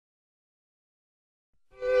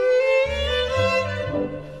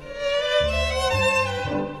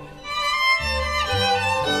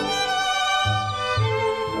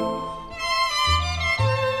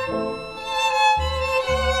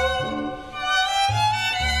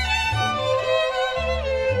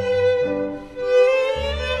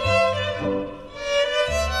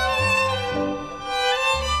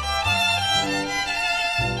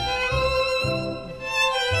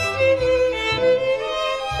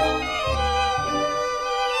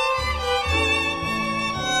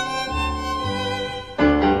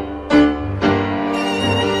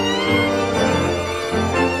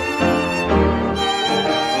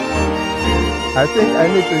I think I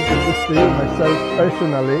need to introduce to you myself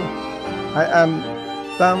personally. I am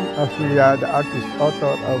Tam P, the artist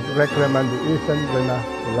author of Recommendation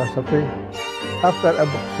Philosophy. After a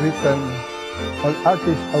book written on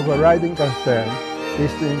artists' overriding concern is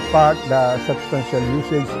to impart the substantial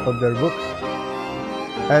usage of their books.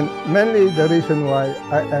 And mainly the reason why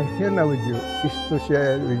I am here now with you is to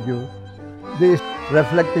share with you this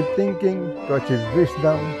reflective thinking to achieve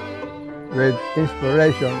wisdom with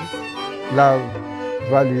inspiration, love,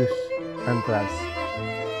 values, and trust.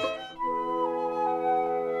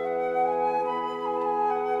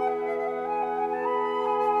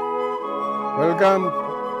 Welcome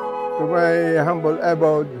to my humble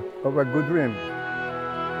abode of a good dream.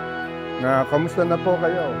 Kamusta na po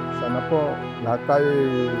kayo? Sana po lahat tayo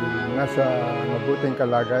nasa mabuting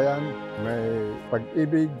kalagayan, may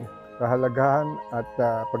pag-ibig, kahalagahan at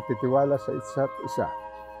pagtitiwala sa isa't isa.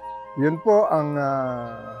 Yun po ang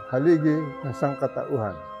haligi ng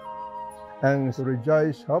sangkatauhan. And to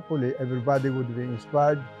rejoice, hopefully everybody would be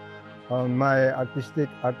inspired on my artistic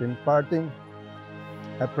art imparting,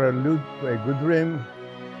 a prelude to a good dream,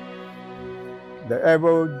 the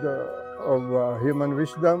abode of human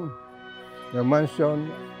wisdom, the mansion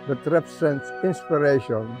that represents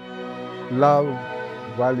inspiration, love,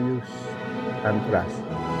 values, and trust.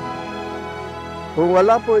 Kung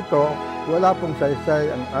wala po ito, wala pong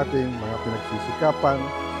saysay ang ating mga pinagsisikapan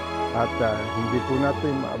at hindi po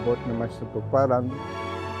natin maabot na masatuparan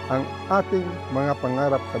ang ating mga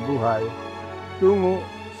pangarap sa buhay tungo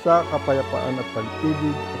sa kapayapaan at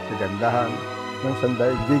pag-ibig at kagandahan ng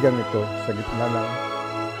sandaigdigan nito sa gitna ng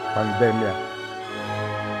pandemya.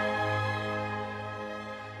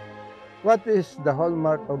 What is the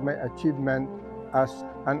hallmark of my achievement as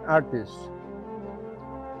an artist?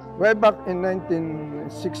 Way back in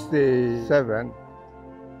 1967,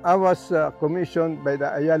 I was commissioned by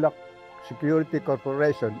the Ayala Security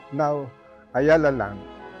Corporation, now Ayala Land,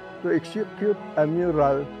 to execute a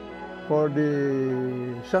mural for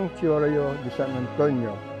the Sanctuario de San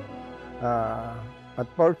Antonio at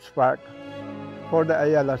Ports Park for the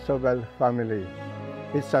Ayala Sobel family.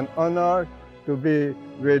 It's an honor to be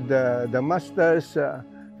with the masters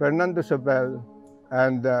Fernando Sobel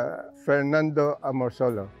and Fernando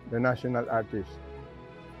Amorsolo, the national artist.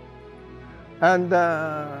 And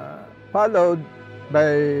followed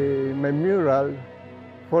by my mural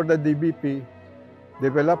for the DBP,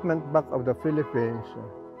 Development Bank of the Philippines,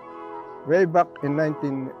 way back in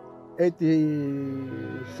 1987,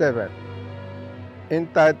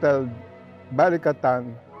 entitled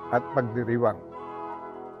Balikatan at Pagdiriwang.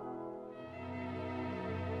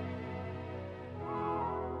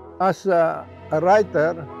 As a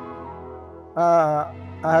writer, I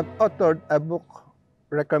have authored a book,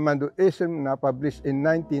 Recommendation, na published in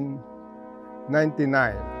 1999.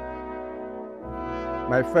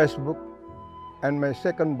 My first book and my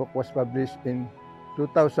second book was published in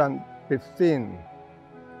 2015,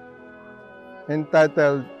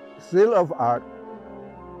 entitled Seal of Art.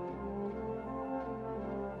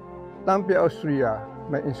 Tam P, Austria,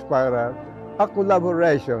 my inspirer, a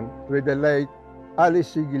collaboration with the late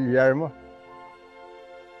Alice Guillermo,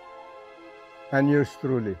 and yours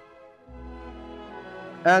truly.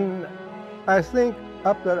 And I think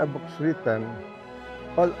after a book's written,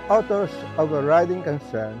 all authors' overriding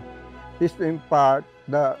concern is to impart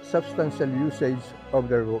the substantial usage of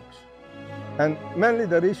their books. And mainly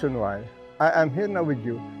the reason why I am here now with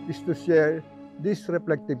you is to share this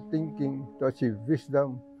reflective thinking to achieve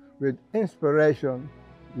wisdom with inspiration,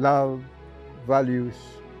 love, values,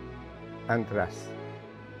 and trust.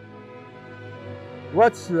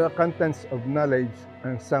 What's the contents of knowledge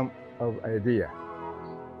and sum of idea?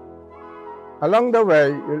 Along the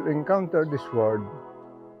way, you'll encounter this word,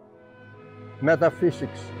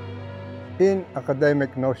 metaphysics, in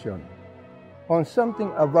academic notion, on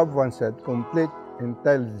something above oneself, complete,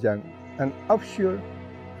 intelligent, and obscure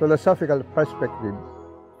philosophical perspective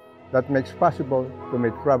that makes possible to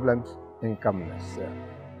meet problems in calmness.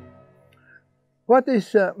 What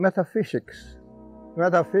is metaphysics?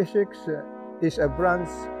 Metaphysics is a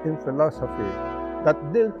branch in philosophy that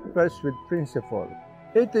deals first with principle.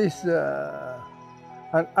 It is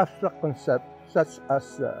an abstract concept such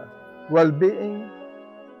as well-being,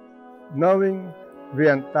 knowing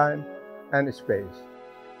beyond time and space.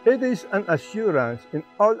 It is an assurance in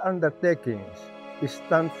all undertakings,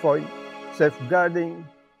 standpoint, safeguarding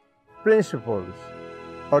principles,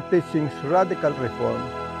 or teachings radical reform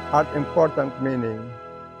are important meaning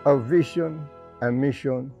of vision and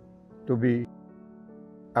mission to be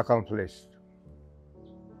accomplished.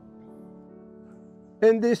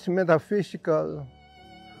 In this metaphysical,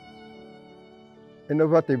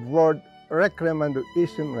 innovative world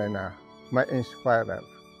recommendoism na may inspirer.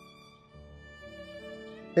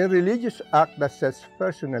 A religious act that sets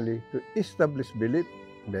personally to establish belief,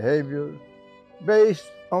 behavior, based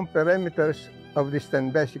on parameters of these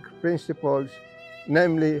 10 basic principles,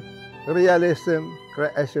 namely realism,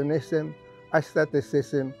 creationism,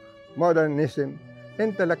 aestheticism, modernism,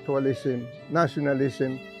 intellectualism,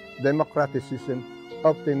 nationalism, democraticism,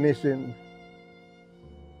 optimism,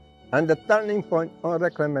 and the turning point on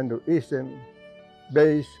recommendoism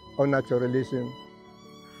based on naturalism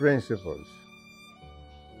principles.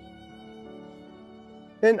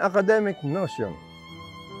 In academic notion,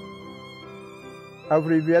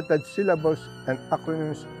 abbreviated syllables and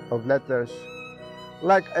acronyms of letters,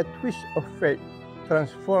 like a twist of fate,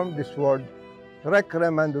 transform this word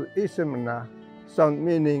recommendoism na sound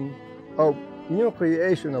meaning of new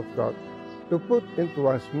creation of thought to put into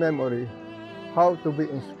one's memory how to be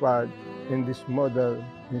inspired in this model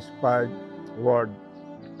inspired world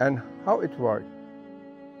and how it works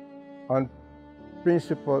on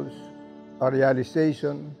principles, a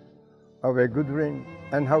realization of a good dream,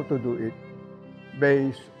 and how to do it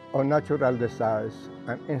based on natural desires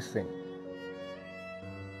and instinct.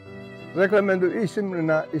 Recommendoism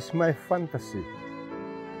na is my fantasy,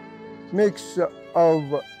 mix of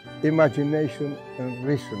imagination and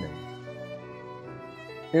reasoning.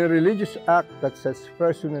 In a religious act that sets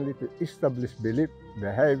personally to establish belief,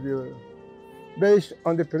 behavior, based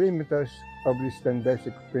on the perimeters of these 10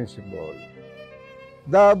 basic principles,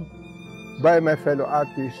 dubbed by my fellow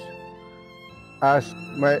artists as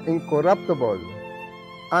my incorruptible,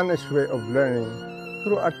 honest way of learning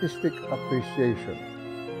through artistic appreciation.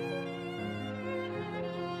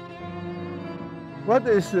 What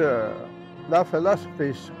is the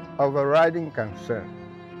philosophies of a writing concern?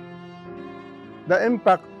 The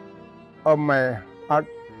impact of my art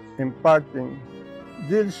imparting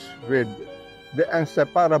deals with the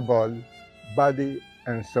inseparable body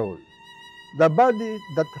and soul. The body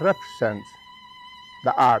that represents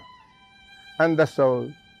the art, and the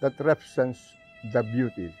soul that represents the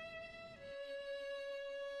beauty.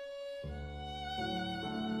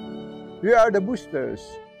 We are the boosters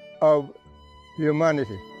of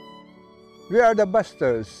humanity. We are the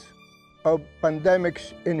busters of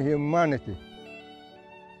pandemics in humanity,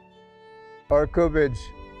 or COVID's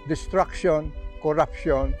destruction,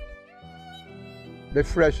 corruption,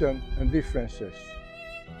 depression, and differences.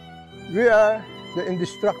 We are the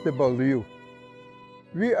indestructible you.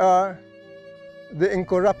 We are the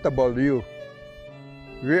incorruptible you.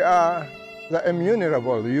 We are the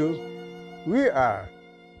immunerable you. We are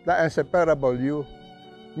the inseparable you,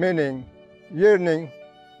 meaning yearning,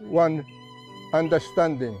 one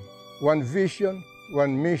understanding, one vision,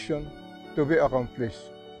 one mission to be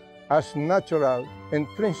accomplished as natural,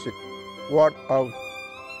 intrinsic work of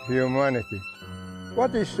humanity.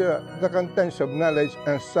 What is the contents of knowledge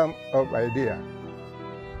and sum of idea?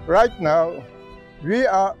 Right now, we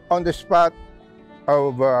are on the spot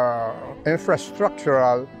of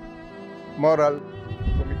infrastructural moral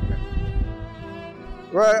commitment.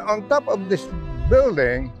 Where on top of this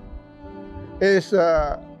building is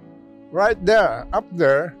right there, up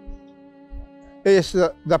there, is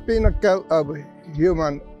the pinnacle of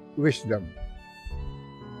human wisdom.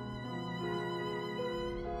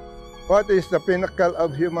 What is the pinnacle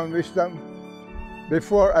of human wisdom?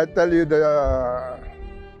 Before I tell you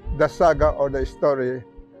the saga or the story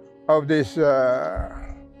of this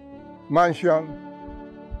mansion,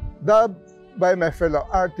 dubbed by my fellow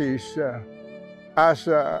artists as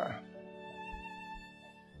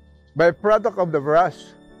byproduct of the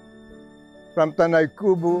brass from Tanay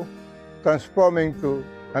Kubo transforming to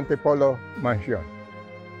Antipolo Mansion.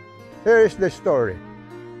 Here is the story.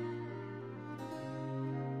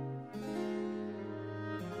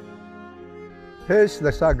 Here's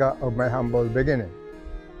the saga of my humble beginning.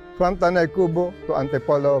 From Tanay Kubo to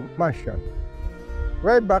Antipolo Mansion.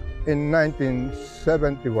 Way back in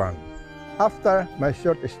 1971, after my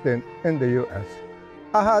short stint in the U.S.,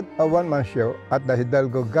 I had a one-man show at the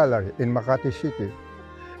Hidalgo Gallery in Makati City.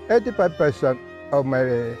 85% of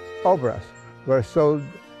my obras were sold,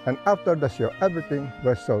 and after the show, everything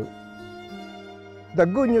was sold. The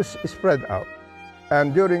good news spread out,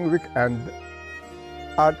 and during weekend,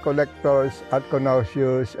 art collectors, art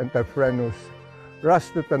connoisseurs, entrepreneurs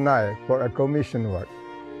rushed to Tanay for a commission work.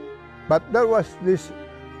 But there was this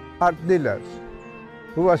art dealer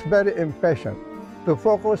who was very impatient to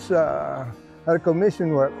focus her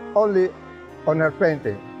commission work only on her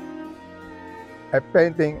painting, a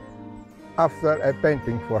painting after a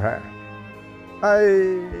painting for her.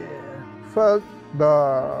 I felt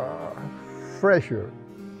the pressure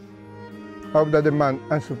of the demand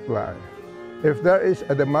and supply. If there is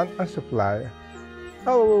a demand and supply,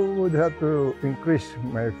 I would have to increase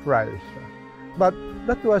my price. But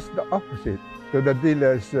that was the opposite to the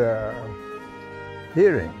dealer's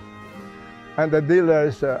hearing. And the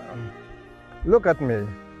dealers look at me,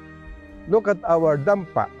 look at our Tam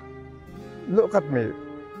P, look at me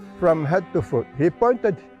from head to foot. He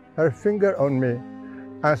pointed her finger on me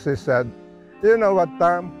and she said, "You know what,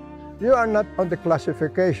 Tam? You are not on the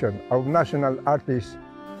classification of national artist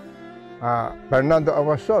Fernando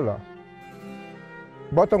Awasolo,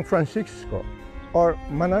 Botong Francisco, or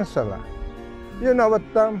Manansala. You know what,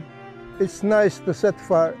 Tam? It's nice to set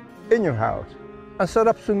fire in your house. Ang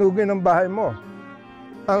sarap sunugin ng bahay mo.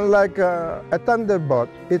 Unlike a thunderbolt,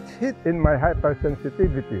 it hit in my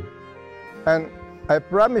hypersensitivity. And I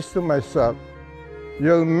promised to myself,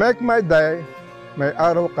 you'll make my day, may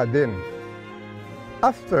araw ka din."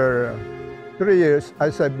 After 3 years,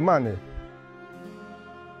 I saved money.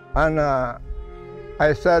 And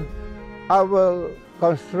I said, I will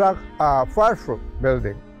construct a fireproof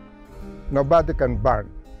building. Nobody can burn.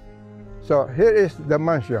 So here is the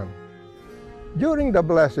mansion. During the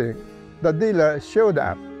blessing, the dealer showed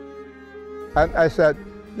up. And I said,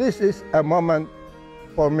 this is a moment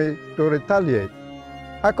for me to retaliate.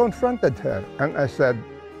 I confronted her and I said,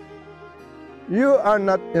 "You are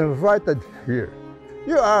not invited here.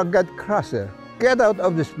 You are a gut-crusher. Get out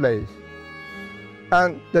of this place."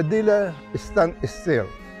 And the dealer stand still.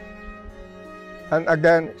 And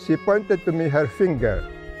again, she pointed to me her finger,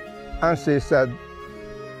 and she said,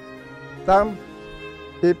 "Tam,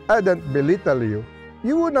 if I didn't belittle you,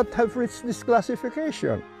 you would not have reached this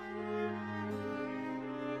classification."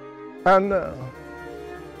 And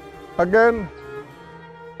again,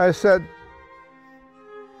 I said,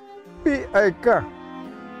 "P.I. ka.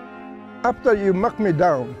 After you mock me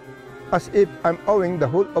down, as if I'm owing the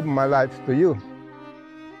whole of my life to you.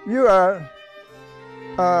 You are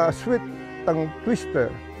a sweet tongue twister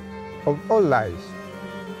of all lies.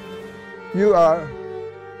 You are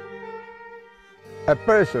a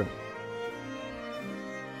person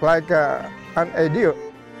like an idiot.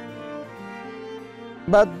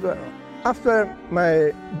 But after my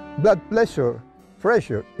blood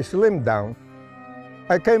pressure slimmed down,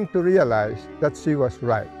 I came to realize that she was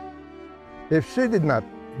right. If she did not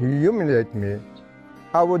humiliate me,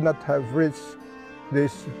 I would not have reached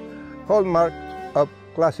this hallmark of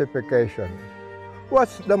classification.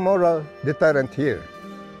 What's the moral deterrent here?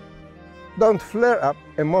 Don't flare up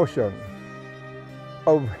emotion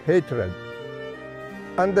of hatred.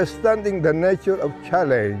 Understanding the nature of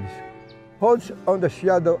challenge holds on the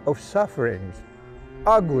shadow of sufferings,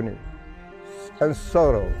 agony, and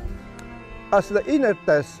sorrow. As the inner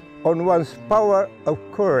test on one's power of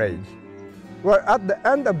courage, where at the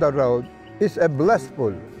end of the road is a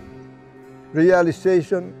blissful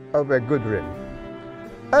realization of a good dream.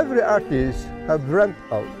 Every artist has dreamt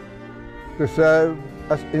out to serve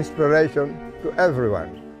as inspiration to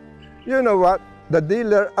everyone. You know what? The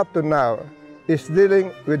dealer up to now is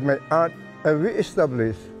dealing with my art, and we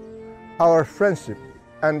establish our friendship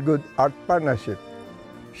and good art partnership,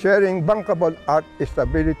 sharing bankable art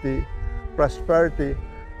stability, prosperity,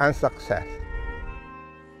 and success.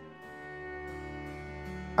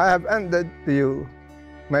 I have ended to you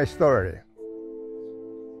my story.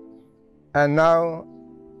 And now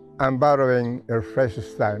I'm borrowing your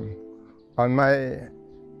precious time on my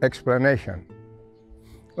explanation.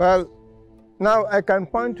 Well, now I can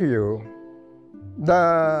point to you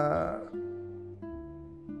the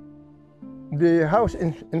house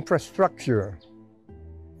infrastructure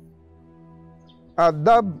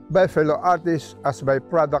dubbed by fellow artists as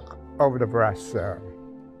byproduct of the brush.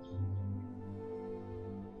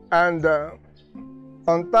 And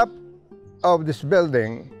on top of this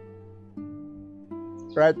building,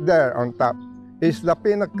 right there on top, is the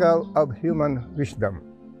pinnacle of human wisdom.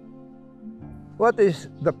 What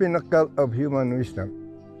is the pinnacle of human wisdom?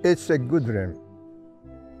 It's a good dream.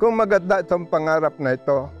 Kung maganda itong pangarap na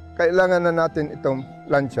ito, kailangan na natin itong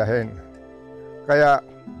lansyahin. Kaya,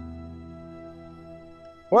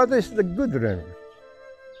 what is the good dream?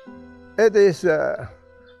 It is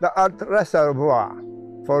the art reservoir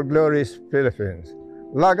for glorious Philippines.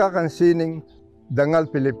 Laga kang sining dangal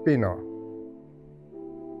Pilipino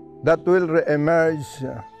that will re-emerge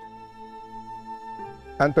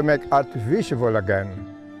and to make art visible again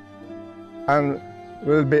and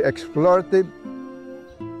will be explorative,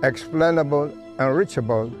 explainable, and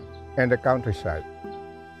reachable in the countryside.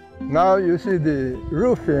 Now you see the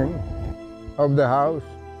roofing of the house,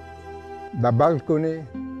 the balcony.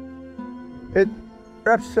 It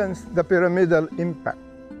represents the pyramidal impact,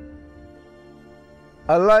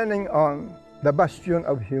 aligning on the bastion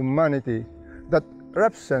of humanity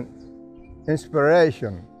represent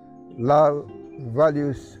inspiration, love,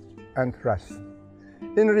 values, and trust.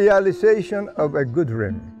 In realization of a good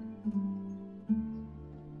dream,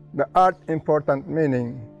 the art important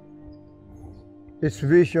meaning is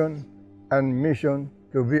vision and mission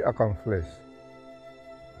to be accomplished.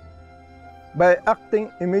 By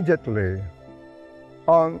acting immediately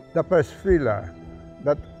on the first pillar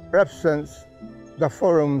that represents the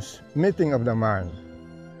forum's meeting of the mind,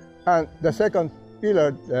 and the second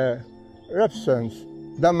pillar represents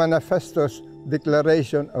the manifesto's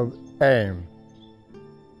declaration of aim,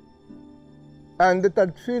 and the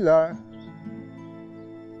third pillar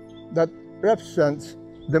that represents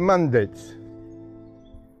the mandates,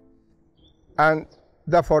 and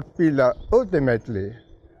the fourth pillar ultimately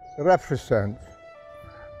represents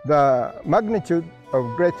the magnitude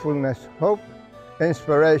of gratefulness, hope,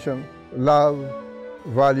 inspiration, love,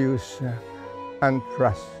 values, and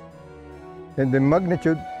trust. In the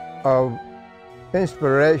magnitude of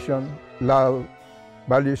inspiration, love,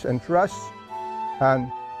 values, and trust,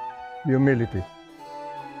 and humility.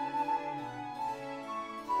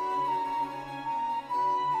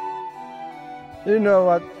 You know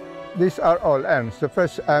what? These are all M's. The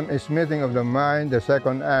first M is meeting of the mind. The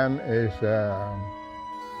second M is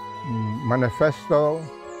manifesto.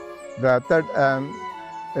 The third M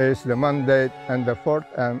is the mandate. And the fourth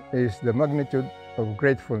M is the magnitude of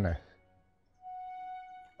gratefulness.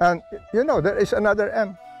 And you know, there is another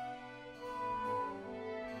M.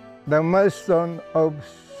 The milestone of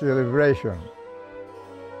celebration.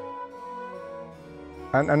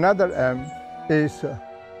 And another M is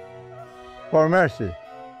for mercy,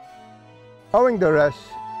 owing the rest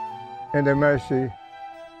in the mercy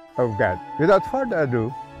of God. Without further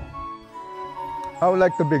ado, I would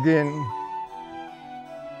like to begin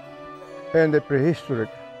in the prehistoric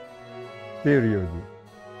period,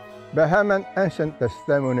 vehement ancient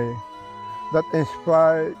testimony that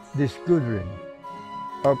inspired this good dream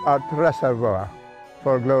of our reservoir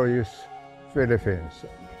for glorious Philippines.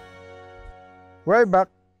 Way back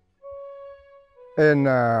in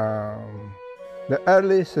the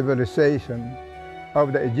early civilization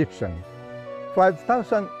of the Egyptians,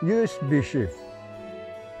 5,000 years BC,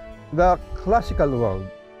 the classical world.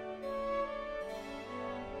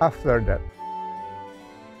 After that,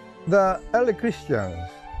 the early Christians,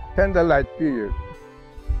 candlelight period,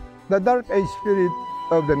 the dark age period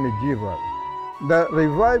of the medieval, the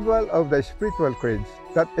revival of the spiritual creeds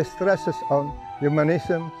that stresses on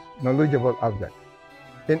humanism's knowledgeable object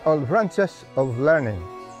in all branches of learning,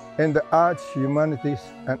 in the arts, humanities,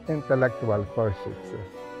 and intellectual pursuits.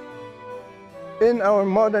 In our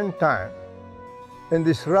modern time, in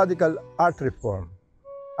this radical art reform,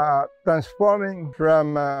 transforming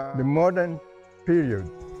from the modern period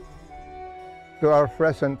to our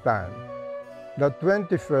present time, the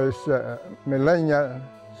 21st millennial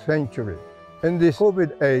century, in this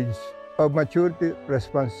COVID age of maturity,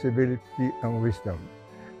 responsibility, and wisdom,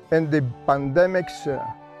 in the pandemic's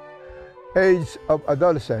age of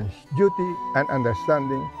adolescence, duty and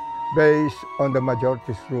understanding based on the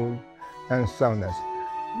majority's rule and soundness.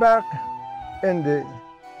 Back in the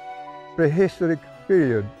prehistoric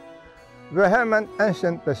period, vehement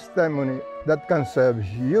ancient testimony that conserves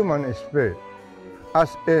human spirit,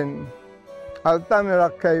 as in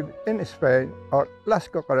Altamira Cave in Spain or Las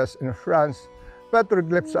Cocaras in France,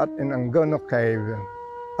 petroglyphs at in Angono Cave,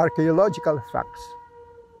 archaeological facts,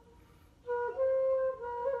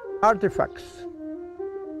 artifacts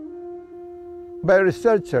by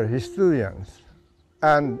researchers, historians,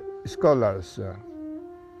 and scholars.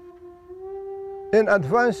 In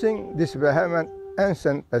advancing this vehement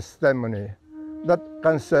ancient testimony that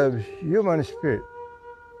conserves human spirit,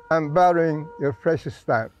 I'm borrowing your precious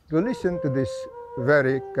time to listen to this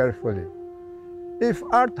very carefully. If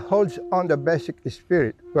art holds on the basic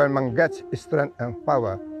spirit where man gets strength and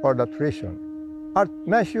power for that reason, art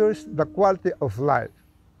measures the quality of life.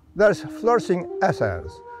 There's flourishing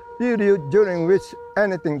essence, period during which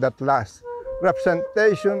anything that lasts,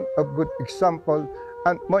 representation of good example,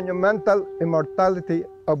 and monumental immortality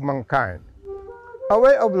of mankind. A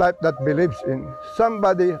way of life that believes in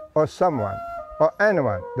somebody or someone or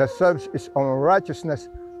anyone that serves its own righteousness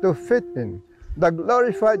to fit in the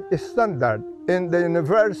glorified standard in the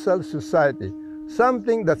universal society,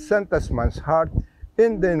 something that centers man's heart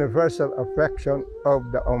in the universal affection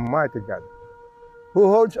of the Almighty God, who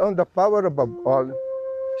holds on the power above all,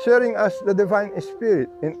 sharing us the divine spirit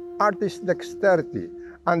in artist dexterity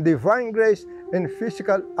and divine grace in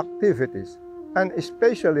physical activities, and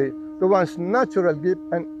especially to one's natural gift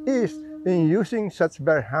and ease in using such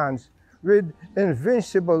bare hands with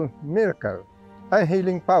invincible miracle and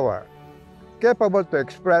healing power. capable to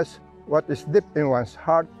express what is deep in one's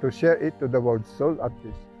heart, to share it to the world's soul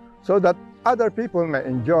artist, so that other people may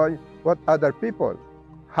enjoy what other people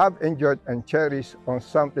have enjoyed and cherished on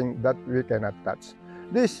something that we cannot touch.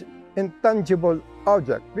 This intangible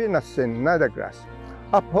object, being not seen, neither grasped,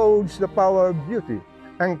 upholds the power of beauty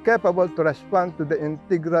and capable to respond to the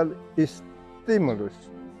integral stimulus,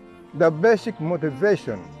 the basic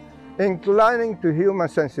motivation, inclining to human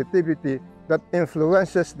sensitivity that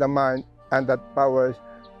influences the mind and that powers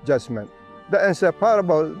judgment. The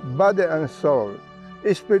inseparable body and soul,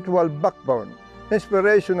 spiritual backbone,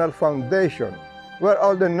 inspirational foundation, where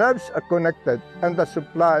all the nerves are connected and that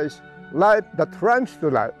supplies life that rhymes to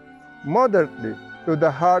life, moderately to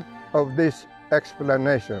the heart of this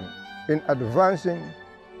explanation. In advancing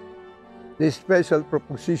this special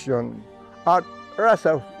proposition at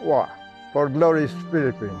reservoir for glorious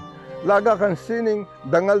Philippines, lagakan sining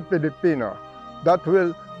dangal Pilipino that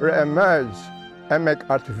will re-emerge and make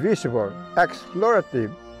art visible,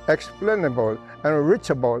 explorative, explainable, and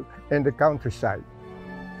reachable in the countryside.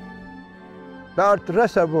 The art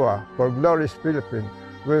reservoir for glorious Philippines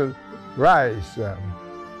will rise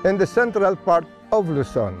in the central part of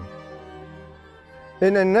Luzon,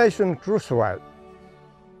 in a nation cruciwide,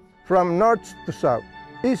 from north to south,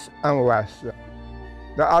 east and west.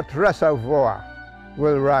 The art reservoir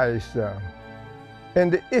will rise in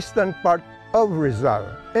the eastern part of Rizal,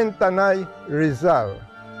 in Tanay, Rizal,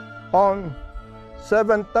 on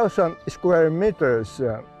 7,000 square meters,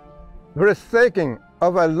 breathtaking,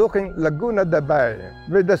 overlooking Laguna de Bay,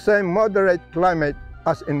 with the same moderate climate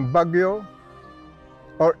as in Baguio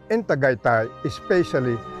or in Tagaytay,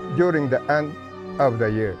 especially during the end of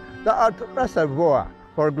the year. The art reservoir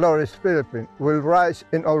for glorious Philippines will rise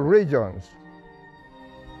in all regions,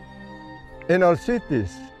 in all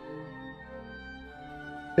cities,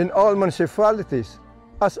 in all municipalities,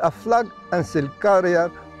 as a flag and seal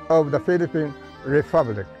carrier of the Philippine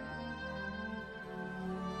Republic.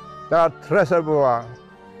 That reservoir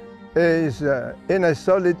is in a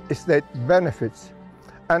solid state, benefits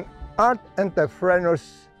and art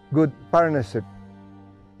entrepreneurs' good partnership,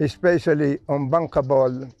 especially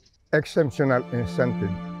unbankable exceptional incentive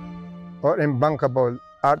or unbankable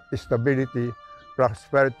art stability,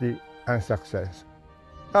 prosperity, and success.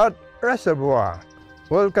 Art reservoir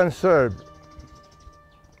will conserve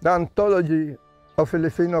the ontology of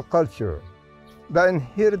Filipino culture, the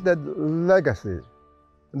inherited legacy,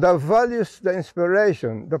 the values, the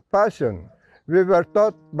inspiration, the passion we were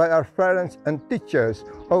taught by our parents and teachers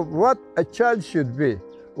of what a child should be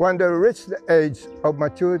when they reach the age of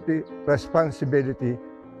maturity, responsibility,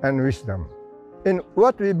 and wisdom. In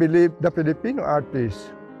what we believe the Filipino artists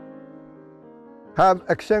have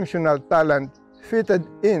exceptional talent fitted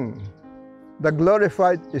in the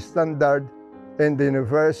glorified standard in the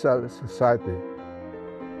universal society,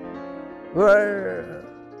 where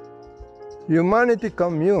humanity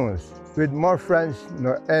communes with more friends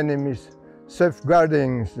nor enemies,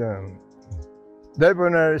 safeguarding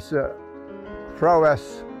debonair's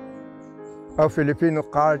prowess of Filipino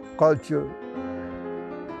culture,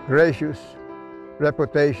 gracious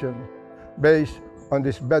reputation based on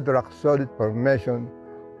this bedrock solid formation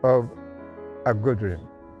of a good dream.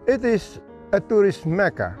 It is a tourist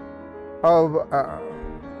mecca of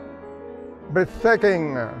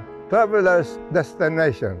breathtaking travelers'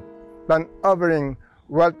 destination, than offering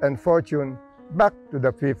wealth and fortune back to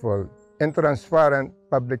the people in transparent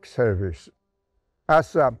public service.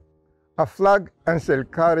 As a flag and seal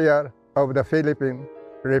carrier of the Philippine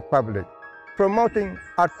Republic, promoting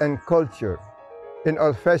art and culture in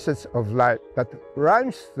all facets of life that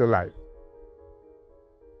rhymes to life,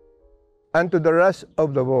 and to the rest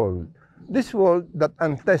of the world, this world that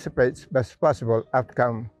anticipates best possible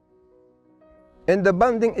outcome. In the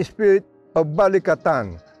bonding spirit of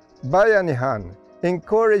balikatan, bayanihan,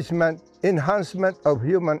 encouragement, enhancement of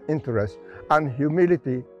human interest, and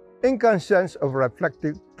humility, in conscience of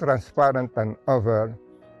reflective, transparent, and over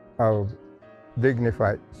of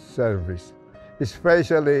dignified service,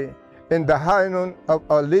 especially in the high noon of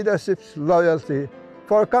our leadership's loyalty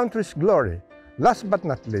for country's glory, last but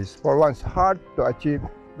not least, for one's heart to achieve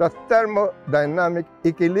the thermodynamic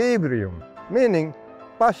equilibrium, meaning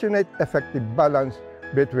passionate, effective balance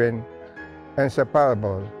between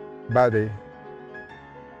inseparable body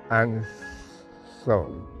and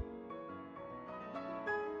soul.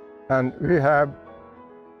 And we have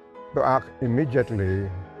to act immediately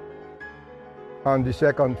on the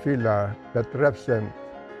second pillar that represents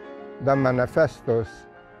the manifesto's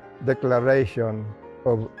declaration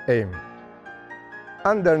of aim.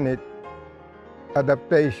 Underneath,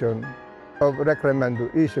 adaptation of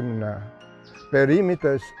recommendation na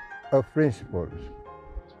perimeters of principles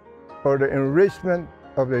for the enrichment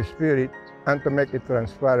of the spirit and to make it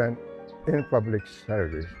transparent in public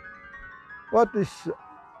service. What is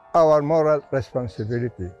our moral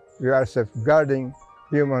responsibility? We are safeguarding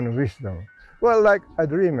human wisdom. Well, like a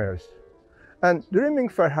dreamers. And dreaming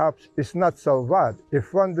perhaps is not so bad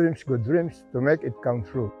if one dreams good dreams to make it come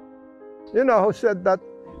true. You know who said that?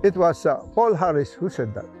 It was Paul Harris who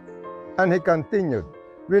said that. And he continued,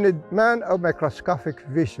 we need men of microscopic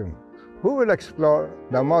vision who will explore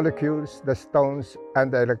the molecules, the stones,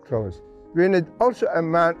 and the electrons. We need also a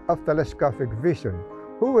man of telescopic vision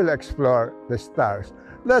who will explore the stars.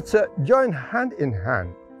 Let's join hand in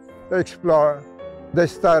hand to explore the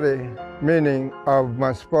starry meaning of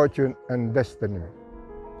man's fortune and destiny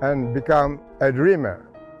and become a dreamer,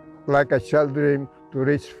 like a child dream to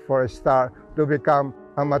reach for a star, to become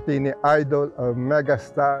a matinee idol or mega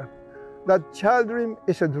star. That child dream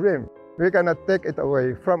is a dream. We cannot take it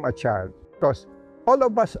away from a child because all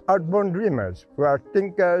of us are born dreamers. We are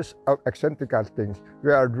thinkers of eccentrical things.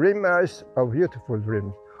 We are dreamers of beautiful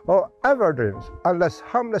dreams, or ever dreams, unless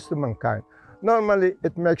harmless to mankind. Normally,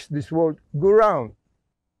 it makes this world go round,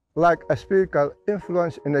 like a spiritual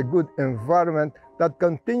influence in a good environment that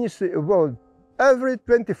continues to evolve every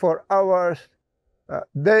 24 hours,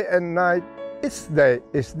 day and night. Each day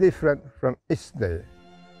is different from each day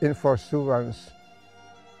in pursuance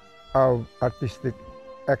of artistic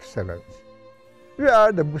excellence. We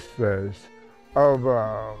are the boosters of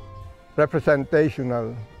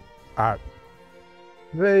representational art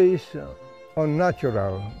based on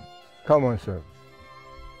natural common sense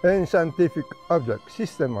and scientific object,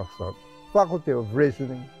 system of thought, faculty of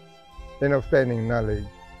reasoning in obtaining knowledge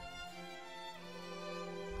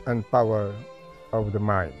and power of the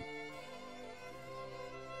mind.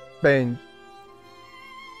 Paint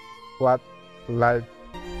what life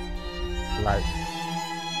likes.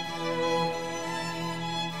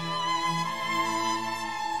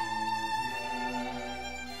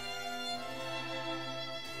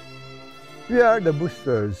 We are the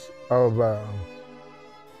boosters of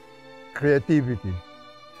creativity,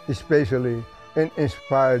 especially in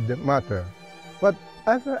inspired matter.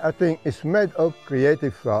 Whatever a thing is made of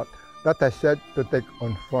creative thought that has said to take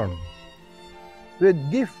on form. With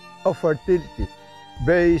gift of fertility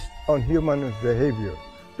based on human behavior,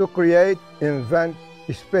 to create, invent,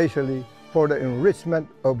 especially for the enrichment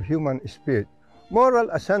of human spirit. Moral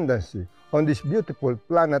ascendancy on this beautiful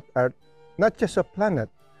planet Earth, not just a planet,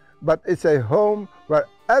 but it's a home where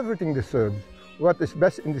everything deserves what is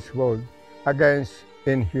best in this world against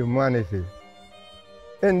inhumanity.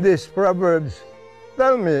 In these proverbs,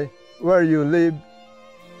 tell me where you live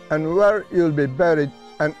and where you'll be buried,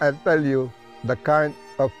 and I'll tell you the kind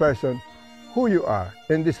of person who you are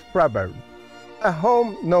in this proverb. A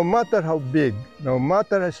home, no matter how big, no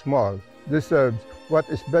matter how small, deserves what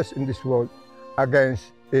is best in this world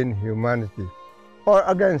against inhumanity. Or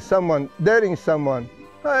against someone, daring someone,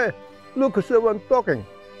 hey, look who's the one talking.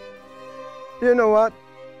 You know what?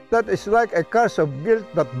 That is like a curse of guilt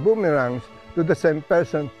that boomerangs to the same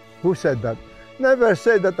person who said that. Never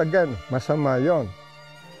say that again, masama yon.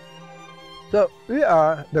 So we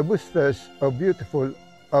are the boosters of beautiful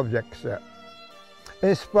objects,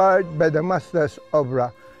 inspired by the master's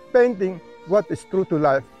obra, painting what is true to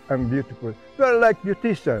life and beautiful. We are like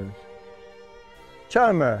beauticians,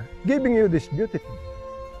 charmer, giving you this beauty.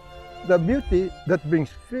 The beauty that brings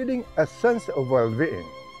feeling a sense of well-being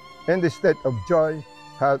in the state of joy,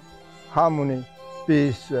 health, harmony,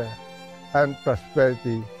 peace, and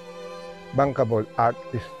prosperity, bankable art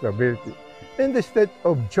stability. In the state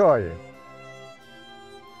of joy,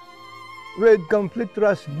 with complete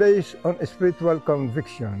trust based on spiritual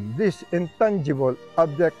conviction, this intangible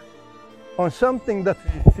object on something that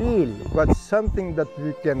we feel, but something that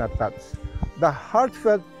we cannot touch. The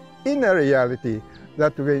heartfelt inner reality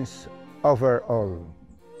that wins over all.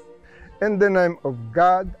 In the name of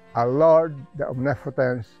God, our Lord, the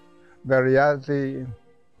omnipotence, the reality,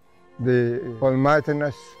 the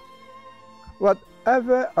almightiness,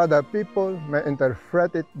 whatever other people may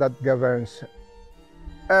interpret it, that governs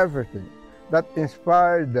everything, that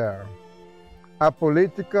inspired a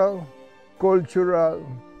political, cultural,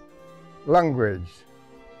 language,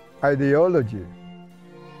 ideology,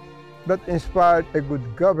 that inspired a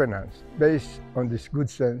good governance based on this good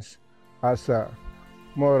sense as a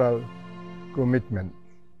moral commitment.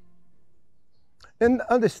 In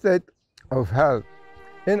the state of health,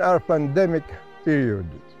 in our pandemic period,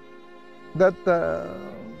 that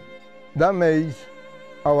damaged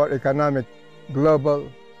our economic, global,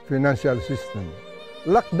 financial system,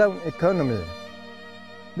 lockdown economy,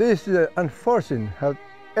 this unforeseen health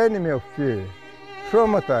enemy of fear,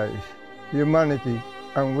 traumatize humanity,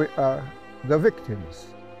 and we are the victims.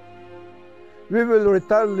 We will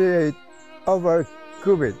retaliate over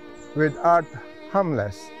COVID with art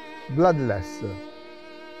harmless, bloodless,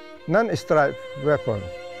 non-strife weapons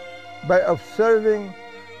by observing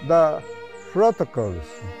the protocols,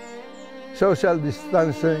 social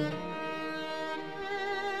distancing,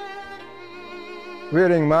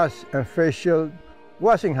 wearing masks and face shield,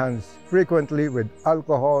 washing hands frequently with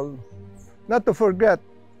alcohol, not to forget,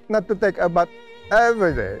 not to take a bath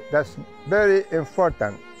every day. That's very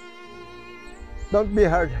important. Don't be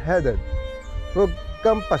hard-headed. Huwag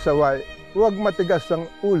kang pasaway. Huwag matigas ang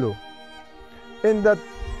ulo. In that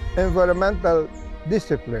environmental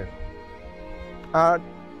discipline, art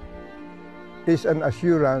is an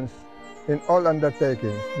assurance in all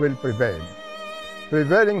undertakings will prevail,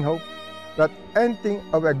 prevailing hope that anything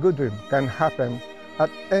of a good dream can happen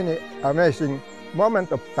at any amazing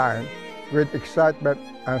moment of time with excitement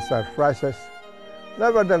and surprises,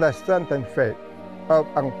 nevertheless strengthen faith of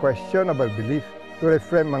unquestionable belief to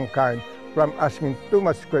refrain mankind from asking too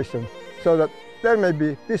much questions so that there may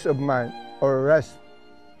be peace of mind or rest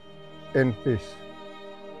in peace.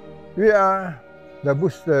 We are the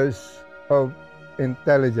boosters of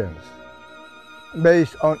intelligence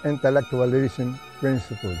based on intellectualism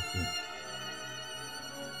principles.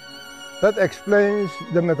 That explains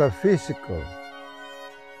the metaphysical,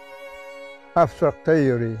 abstract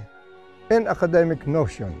theory, and academic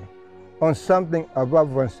notion on something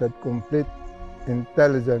above oneself, complete,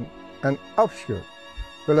 intelligent, and offshoot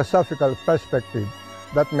philosophical perspective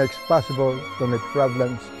that makes possible to meet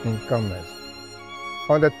problems in calmness.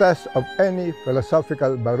 On the test of any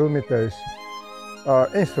philosophical barometers or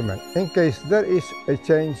instrument, in case there is a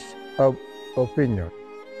change of opinion,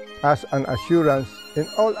 as an assurance in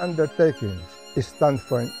all undertakings,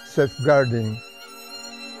 standpoint, safeguarding,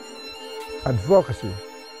 advocacy,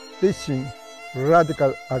 teaching,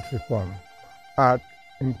 radical art reform, art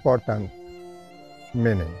important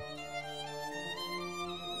meaning.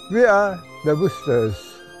 We are the boosters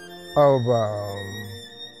of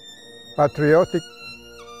patriotic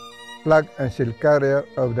flag and shield carrier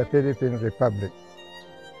of the Philippine Republic,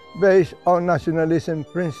 based on nationalism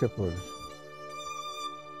principles.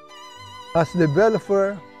 As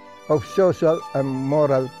developer of social and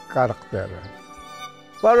moral character,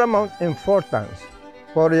 paramount importance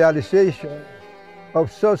for realization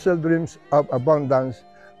of social dreams of abundance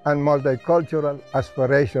and multicultural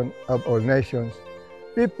aspiration of all nations,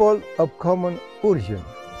 people of common origin,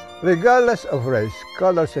 regardless of race,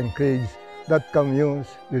 colors, and creeds, that communes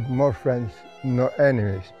with more friends, no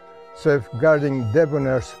enemies, safeguarding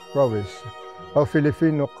Debonair's prowess of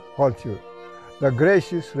Filipino culture, the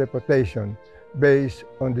gracious reputation based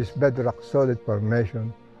on this bedrock solid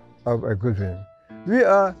formation of a good dream. We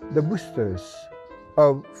are the boosters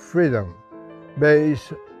of freedom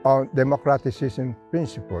based on democratization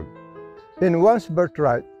principle, in one's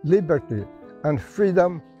birthright, liberty, and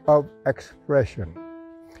freedom of expression,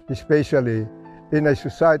 especially in a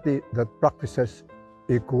society that practices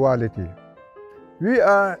equality. We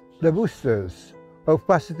are the boosters of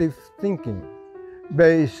positive thinking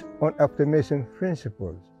based on optimism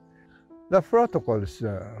principles. The protocols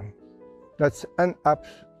that end up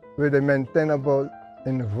with a maintainable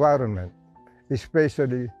environment,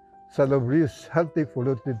 especially salubrious, healthy,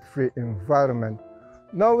 polluted-free environment,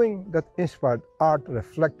 knowing that inspired art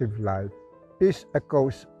reflective life is a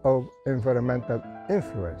cause of environmental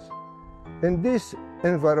influence. In this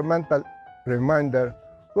environmental reminder,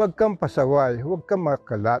 huwag kang pasaway, huwag kang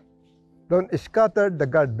makalat. Don't scatter the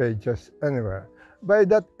garbages anywhere. By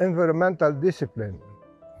that environmental discipline,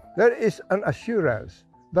 there is an assurance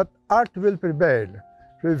that art will prevail,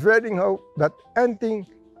 prevailing hope that anything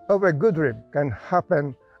of a good dream can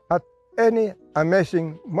happen at any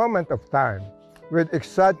amazing moment of time, with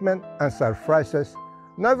excitement and surprises,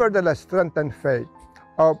 nevertheless strengthen faith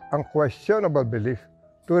of unquestionable belief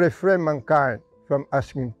to refrain mankind from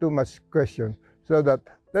asking too much questions so that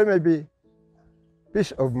there may be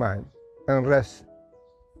peace of mind and rest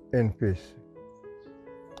in peace.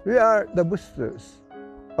 We are the boosters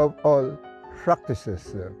of all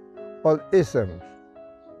practices, all isms,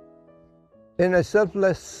 in a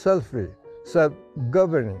selfless, self-free,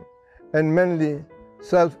 self-governing, and mainly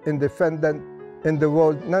self-independent in the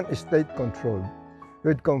world non-state controlled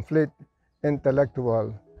with complete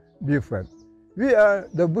intellectual viewpoint. We are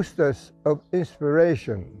the boosters of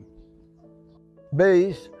inspiration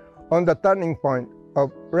based on the turning point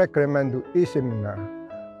of recommenduism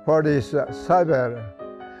for this cyber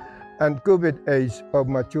and COVID age of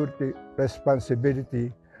maturity,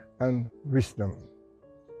 responsibility, and wisdom.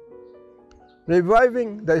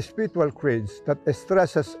 reviving the spiritual creeds that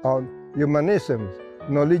stresses on humanism's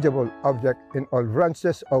knowledgeable object in all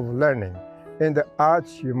branches of learning, in the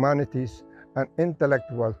arts, humanities, and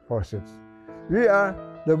intellectual pursuits. We are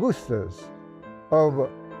the boosters of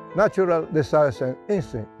natural desires and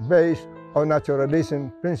instincts based on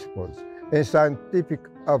naturalism principles in scientific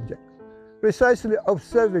objects, precisely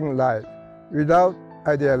observing life without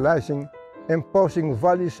idealizing, imposing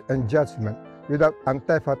values and judgment without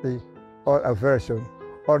antipathy or aversion,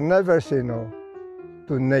 or never say no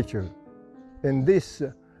to nature. In this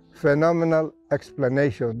phenomenal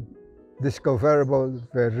explanation, discoverable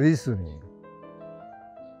by reasoning.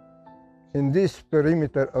 In this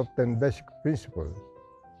perimeter of 10 basic principles,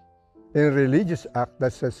 in religious act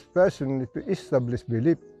that sets personally to establish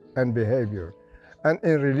belief and behavior, and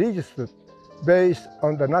in religious truth based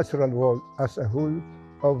on the natural world as a whole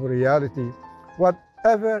of reality,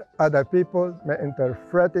 whatever other people may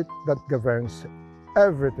interpret it, that governs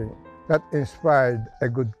everything, that inspired a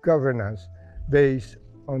good governance based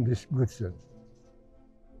on this good sense.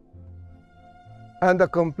 And a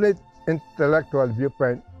complete intellectual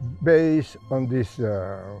viewpoint based on this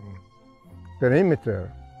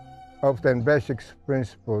perimeter of 10 basic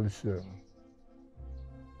principles to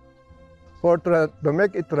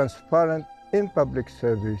make it transparent in public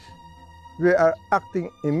service, we are acting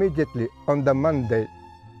immediately on the mandate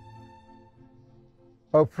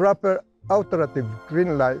of proper authoritative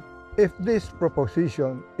green light if this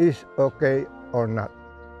proposition is okay or not.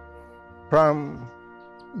 From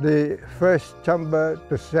the first chamber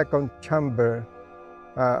to second chamber,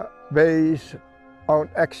 based on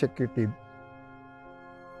executive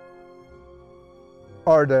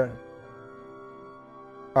order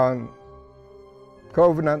on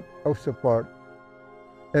covenant of support,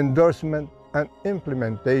 endorsement and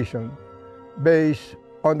implementation based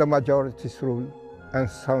on the majority's rule and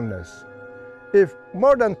soundness. If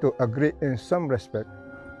more than two agree in some respect,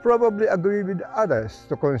 probably agree with others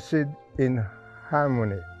to concede in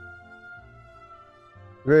harmony.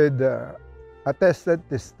 With attested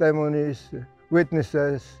testimonies,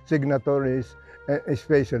 witnesses, signatories, and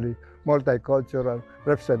especially multicultural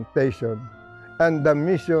representation, and the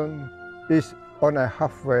mission is on a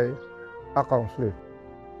halfway accomplished.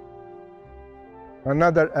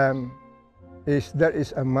 Another M is there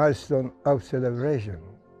is a milestone of celebration.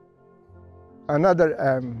 Another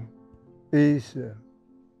M is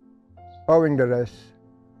owing the rest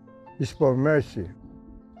is for mercy.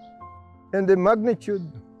 In the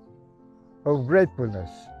magnitude of gratefulness,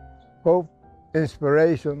 hope,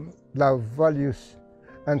 inspiration, love, values,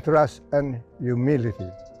 and trust and humility.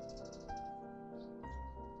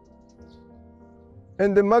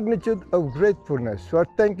 In the magnitude of gratefulness, we are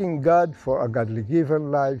thanking God for our godly given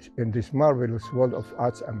lives in this marvelous world of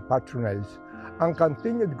arts and patronage and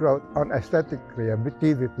continued growth on aesthetic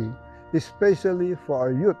creativity, especially for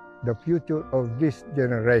our youth, the future of this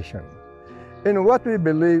generation. In what we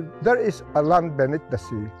believe, there is a land beneath the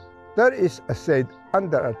sea, there is a shade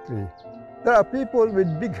under a tree. There are people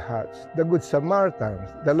with big hearts, the good Samaritans,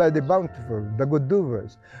 the Lady Bountiful, the good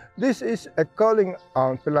doers. This is a calling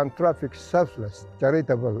on philanthropic, selfless,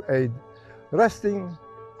 charitable aid, resting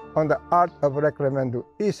on the art of recommendo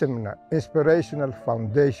ism, inspirational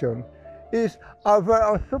foundation, is our very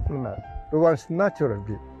own supplement to one's natural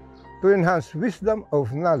gift, to enhance wisdom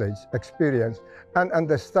of knowledge, experience, and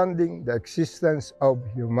understanding the existence of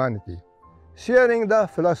humanity. Sharing the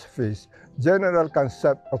philosophy's general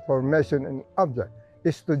concept of formation in object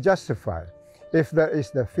is to justify if there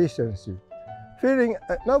is deficiency. Feeling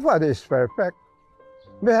nobody is perfect,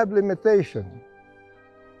 we have limitation,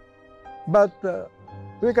 but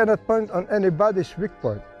we cannot point on anybody's weak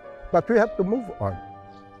point, but we have to move on.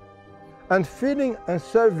 And feeling and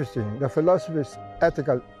servicing the philosophy's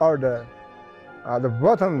ethical order, the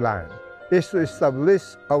bottom line is to establish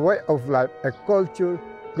a way of life, a culture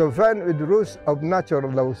governed with rules of natural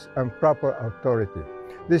laws and proper authority.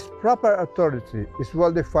 This proper authority is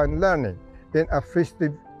well-defined learning in a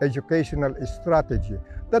festive educational strategy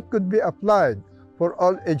that could be applied for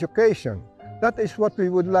all education. That is what we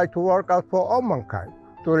would like to work out for all mankind,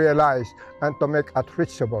 to realize and to make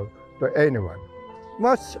appreciable to anyone.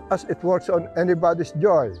 Much as it works on anybody's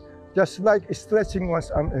joy, just like stretching one's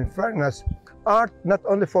arm in fairness, art not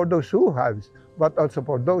only for those who have, but also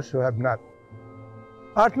for those who have not.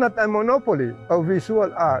 Art not a monopoly of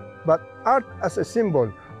visual art, but art as a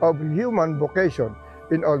symbol of human vocation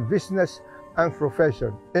in all business and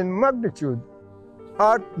profession. In magnitude,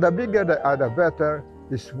 art, the bigger the other, better,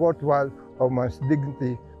 is worthwhile of man's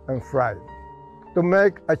dignity and pride. To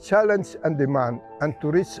make a challenge and demand, and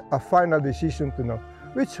to reach a final decision to know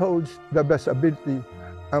which holds the best ability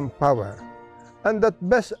and power. and that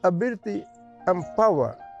best ability and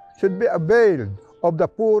power should be availed of the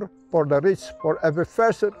poor, for the rich, for every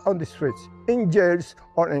person on the streets, in jails,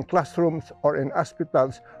 or in classrooms, or in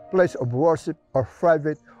hospitals, place of worship, or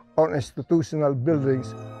private or institutional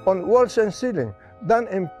buildings, on walls and ceiling, done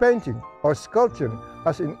in painting or sculpture,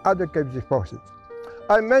 as in other cave deposits.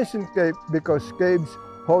 I mention cave because caves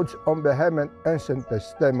holds on vehement ancient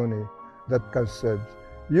testimony that conserves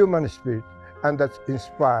human spirit and that's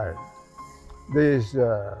inspired this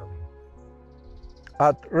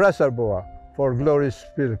at reservoir for glorious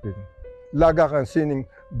Philippine. Laga kang sining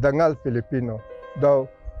dangal Filipino, though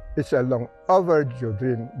it's a long overdue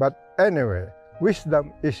dream, but anyway,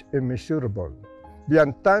 wisdom is immeasurable.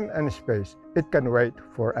 Beyond time and space, it can wait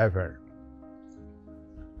forever.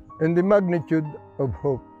 In the magnitude of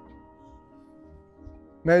hope,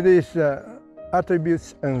 may these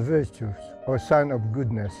attributes and virtues, or sign of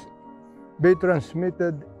goodness, be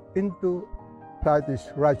transmitted into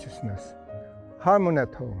society's righteousness, harmony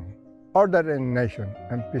at home, order in nation,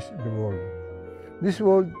 and peace in the world. This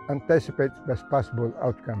world anticipates best possible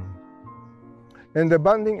outcome. In the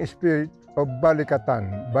bonding spirit of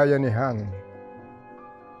balikatan, bayanihan,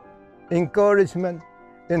 encouragement,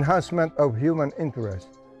 enhancement of human interest,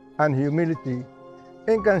 and humility,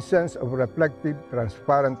 in conscience of reflective,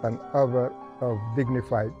 transparent, and over of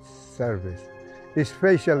dignified service,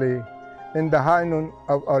 especially in the high noon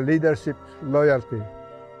of our leadership's loyalty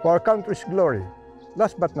for our country's glory,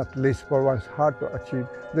 last but not least for one's heart to achieve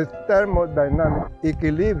the thermodynamic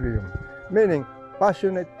equilibrium, meaning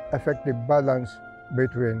passionate, effective balance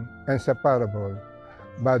between inseparable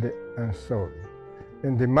body and soul.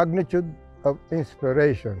 In the magnitude of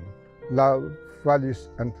inspiration, love, values,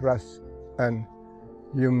 and trust, and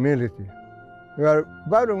humility. We are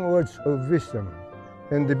borrowing words of wisdom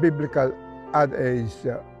in the biblical adage,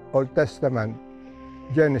 Old Testament,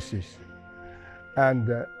 Genesis, and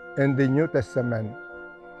in the New Testament,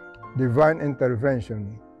 divine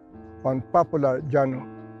intervention on popular John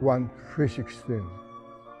 1:3-16.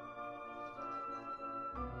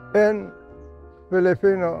 In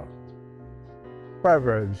Filipino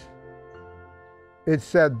Proverbs, it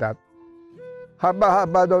said that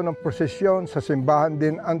haba-haba daw ng prosesyon sa simbahan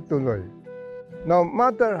din ang tuloy. No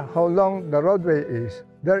matter how long the roadway is,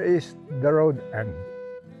 there is the road end.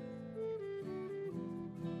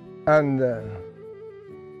 And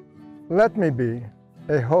let me be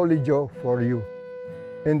a holy Joe for you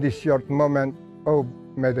in this short moment of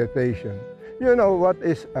meditation. You know what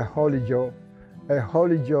is a holy Joe? A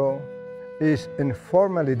holy Joe is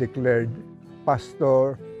informally declared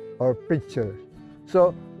pastor or preacher.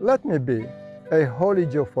 So let me be a holy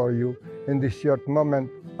Joe for you in this short moment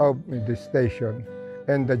of meditation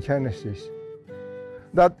in the Genesis.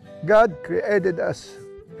 That God created us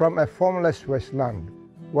from a formless wasteland,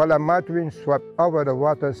 while a mighty wind swept over the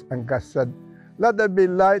waters, and God said, "Let there be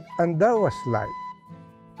light," and there was light.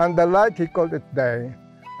 And the light he called it day,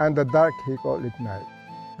 and the dark he called it night.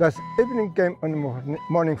 Thus evening came and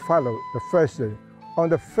morning followed the first day. On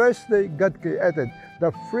the first day God created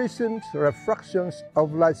the prisms, refractions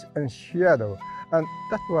of lights and shadow, and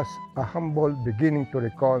that was a humble beginning to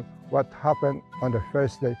recall what happened on the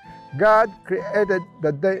first day. God created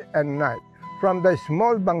the day and night, from the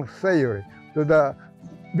small bang theory to the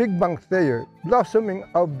Big Bang theory, blossoming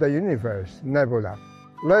of the universe, nebula,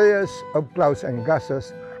 layers of clouds and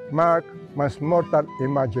gases, mark man's mortal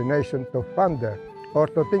imagination to ponder or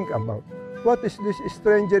to think about. What is this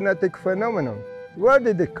strange genetic phenomenon? Where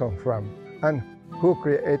did it come from? And who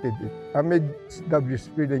created it? Amidst the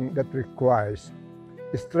feeling that requires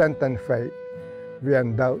strength and faith,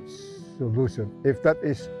 beyond doubt's solution. If that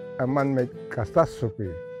is a man-made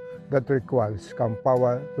catastrophe that requires calm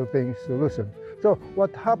power to think solution. So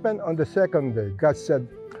what happened on the second day? God said,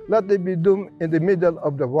 "Let there be doom in the middle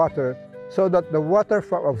of the water, so that the water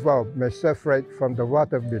from above may separate from the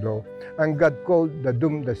water below." And God called the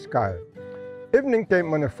doom the sky. Evening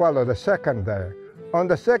came on the follow the second day. On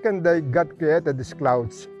the second day, God created these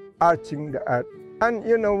clouds, arching the earth. And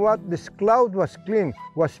you know what? This cloud was clean,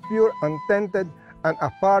 was pure, untainted, and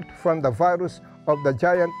apart from the virus of the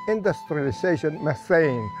giant industrialization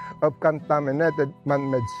methane of contaminated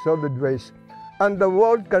man-made solid waste, and the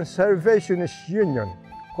World Conservationist Union,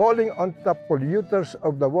 calling on the polluters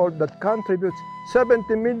of the world that contributes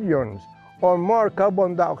 70 millions or more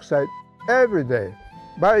carbon dioxide every day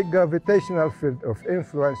by gravitational field of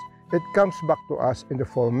influence, it comes back to us in the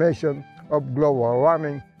formation of global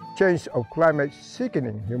warming, change of climate,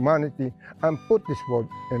 sickening humanity, and put this world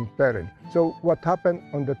in peril. So what happened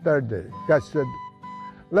on the third day? God said,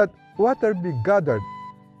 "Let water be gathered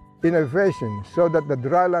in a basin, so that the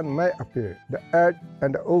dry land may appear, the earth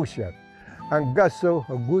and the ocean, and God saw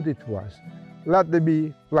how good it was. Let there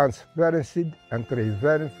be plants bearing seed and trees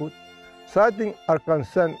bearing fruit, citing our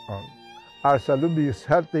concern on our salubrious,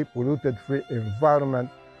 healthy, polluted-free environment,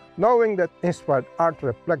 knowing that inspired art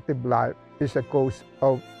reflective life is a cause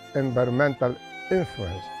of environmental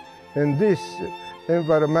influence. In this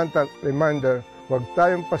environmental reminder, huwag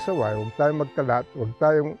tayong pasaway, huwag tayong magkalat,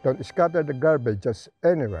 don't scatter the garbage just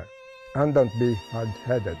anywhere, and don't be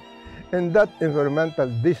hard-headed. In that environmental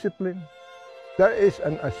discipline, there is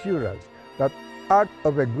an assurance that art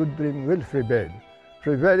of a good dream will prevail,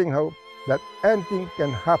 prevailing hope that anything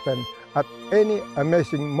can happen at any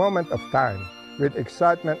amazing moment of time with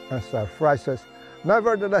excitement and surprises,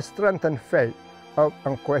 nevertheless strengthen faith of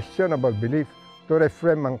unquestionable belief to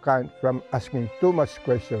refrain mankind from asking too much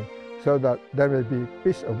questions so that there may be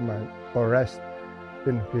peace of mind or rest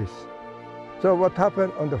in peace. So what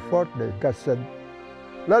happened on the fourth day? God said,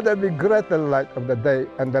 "Let there be greater light of the day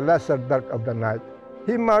and the lesser dark of the night."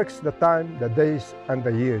 He marks the time, the days, and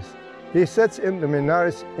the years. He sets in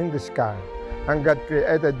luminaries in the sky, and God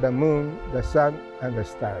created the moon, the sun, and the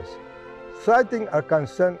stars. Citing our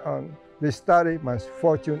concern on the starry man's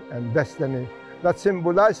fortune and destiny that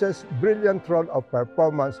symbolizes brilliant role of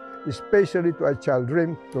performance, especially to a child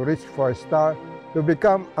dream to reach for a star, to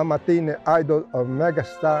become a matinee idol or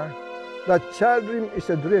megastar. That child dream is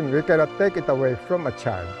a dream. We cannot take it away from a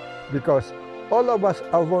child because all of us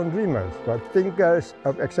are born dreamers. We are thinkers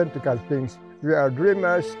of eccentrical things. We are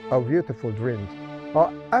dreamers of beautiful dreams.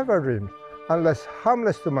 However, dreams, unless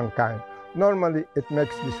harmless to mankind, normally it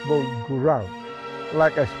makes this world go round,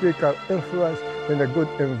 like a spiritual influence in a good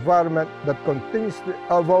environment that continuously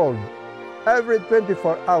evolves every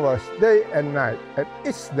 24 hours, day and night, and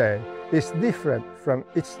each day is different from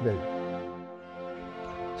each day.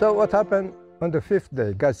 So what happened on the fifth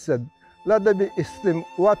day? God said, "Let there be stream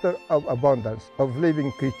water of abundance of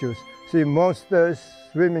living creatures, sea monsters,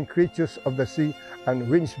 swimming creatures of the sea, and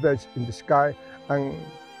winged birds in the sky." And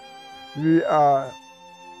we are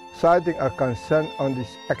citing our concern on this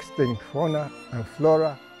extinct fauna and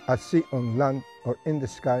flora at sea, on land, or in the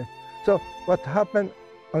sky. So what happened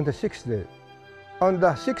on the sixth day? On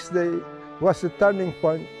the sixth day was the turning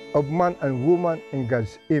point of man and woman in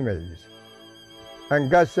God's image. And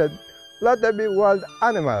God said, "Let there be wild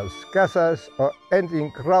animals, castles, or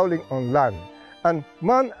anything crawling on land." And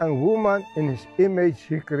man and woman in his image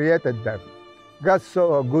he created them. God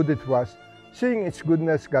saw how good it was. Seeing its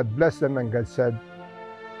goodness, God blessed them, and God said,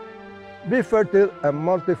 "Be fertile and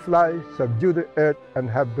multiply, subdue the earth, and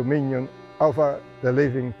have dominion over the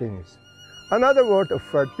living things." Another word of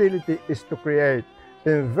fertility is to create,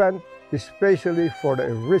 invent, especially for the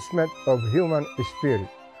enrichment of human spirit.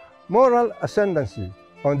 Moral ascendancy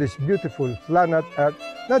on this beautiful planet Earth,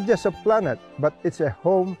 not just a planet, but it's a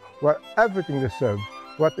home where everything deserves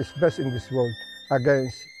what is best in this world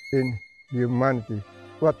against in humanity.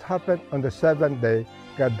 What happened on the seventh day?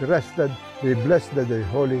 God rested, He blessed the day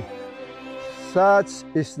holy. Such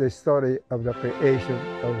is the story of the creation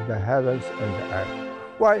of the heavens and the earth.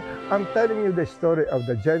 Why? I'm telling you the story of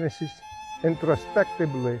the Genesis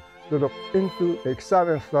introspectively to look into the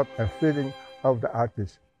examine thought and feeling of the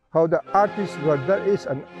artist. How the artist, where there is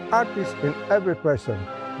an artist in every person,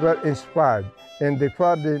 were inspired in the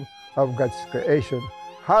paradigm of God's creation.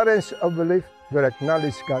 Currents of belief will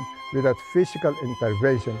acknowledge God without physical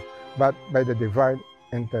intervention, but by the divine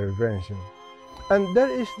intervention. And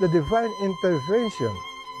there is the divine intervention,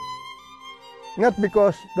 not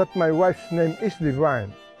because that my wife's name is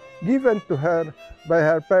divine, given to her by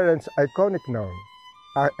her parents' iconic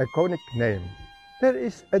name. There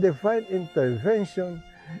is a divine intervention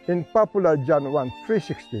in popular John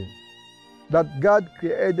 1:3-16, that God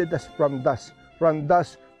created us from dust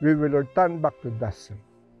we will return back to dust.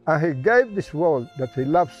 And He gave this world that He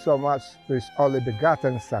loves so much to His only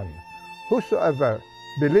begotten Son. Whosoever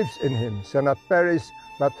believes in Him shall not perish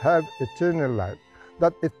but have eternal life.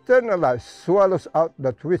 That eternal life swallows out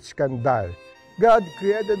that which can die. God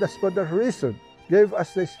created us for that reason, gave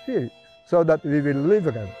us the Spirit so that we will live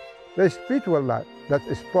again. The spiritual life that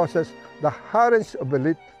possesses the currents of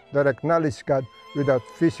belief that acknowledge God without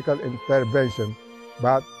physical intervention,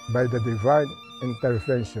 but by the divine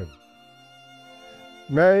intervention.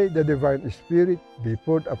 May the divine Spirit be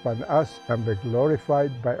poured upon us and be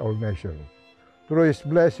glorified by all nations. Through His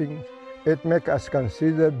blessings, it makes us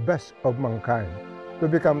consider best of mankind, to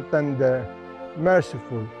become tender,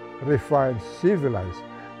 merciful, refined, civilized,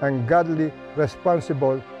 and godly,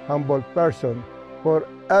 responsible, humble person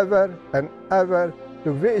forever and ever,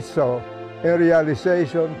 to be so in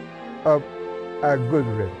realization of a good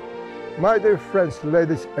dream. My dear friends,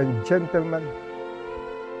 ladies and gentlemen,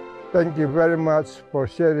 Thank you very much for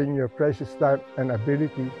sharing your precious time and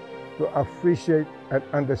ability to appreciate and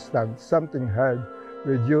understand something heard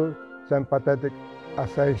with your sympathetic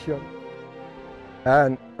attention.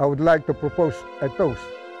 And I would like to propose a toast.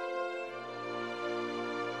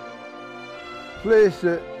 Please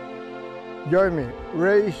join me.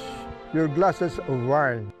 Raise your glasses of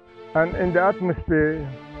wine. And in the atmosphere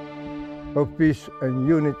of peace and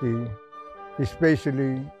unity,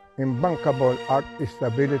 especially imbankable art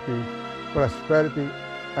stability, prosperity,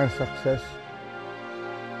 and success,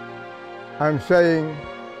 I'm saying,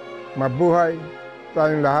 mabuhay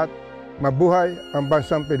tayong lahat, mabuhay ang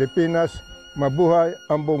bansang Pilipinas, mabuhay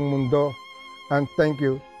ang buong mundo, and thank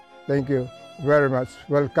you very much.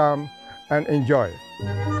 Welcome and enjoy.